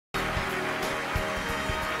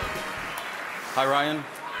Hi, Ryan.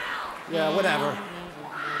 Yeah, whatever.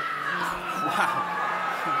 Wow.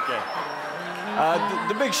 Okay.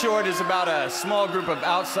 The Big Short is about a small group of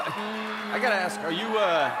outside. I gotta ask, are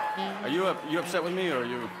you upset with me, or are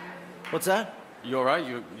you? What's that? You all right?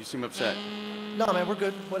 You seem upset. No, man, we're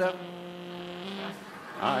good. Whatever.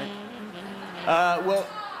 All right. Well,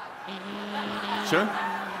 sure.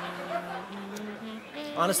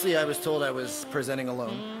 Honestly, I was told I was presenting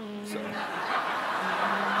alone, so.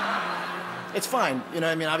 It's fine. You know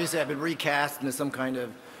what I mean? Obviously, I've been recast into some kind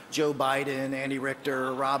of Joe Biden, Andy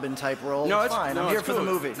Richter, Robin type role. No, it's fine. I'm here for the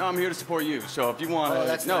movie. No, I'm here to support you. So if you want to,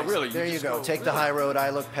 that's no, nice. really. There you go. Take the high road. I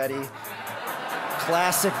look petty.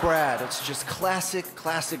 Classic Brad. It's just classic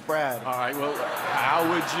Brad. All right. Well, how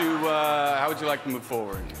would you like to move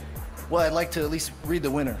forward? Well, I'd like to at least read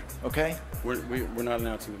the winner. Okay? We're not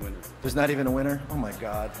announcing the winner. There's not even a winner. Oh my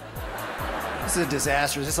God. This is a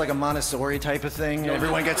disaster. Is this like a Montessori type of thing? Yeah.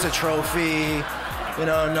 Everyone gets a trophy. You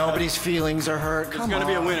know, nobody's feelings are hurt. There's going to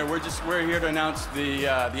be a winner. We're here to announce the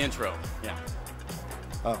intro. Yeah.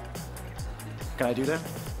 Oh. Can I do that?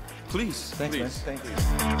 Please. Thanks, please. man. Thank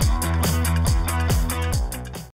you.